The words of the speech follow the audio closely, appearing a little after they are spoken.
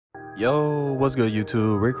Yo, what's good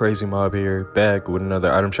YouTube? Rick Crazy Mob here, back with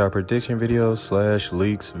another item shop prediction video /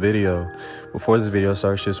 leaks video. Before this video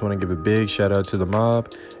starts, just want to give a big shout out to the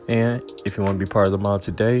mob, and if you want to be part of the mob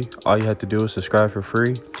today, all you have to do is subscribe for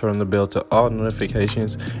free, turn on the bell to all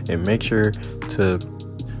notifications, and make sure to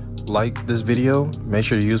like this video. Make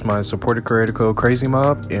sure to use my supporter creator code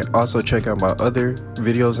CrazyMob, and also check out my other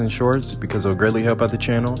videos and shorts because it'll greatly help out the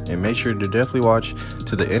channel. And make sure to definitely watch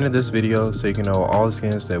to the end of this video so you can know all the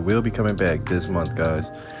skins that will be coming back this month,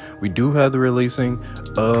 guys. We do have the releasing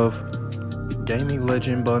of Gaming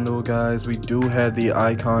Legend bundle, guys. We do have the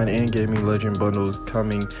Icon and Gaming Legend bundles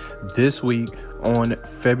coming this week on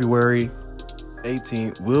February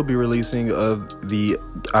 18th. We'll be releasing of the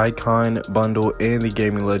Icon bundle and the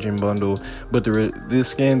Gaming Legend bundle, but the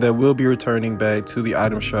skin that will be returning back to the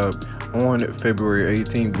item shop on February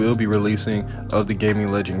 18th will be releasing of the Gaming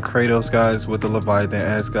Legend Kratos, guys, with the Leviathan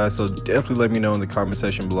ass, guys. So definitely let me know in the comment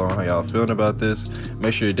section below how y'all feeling about this.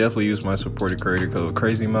 Make sure to definitely use my supporter creator code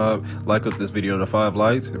CrazyMob, like up this video to 5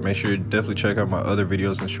 likes, and make sure to definitely check out my other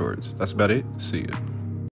videos and shorts. That's about it. See ya.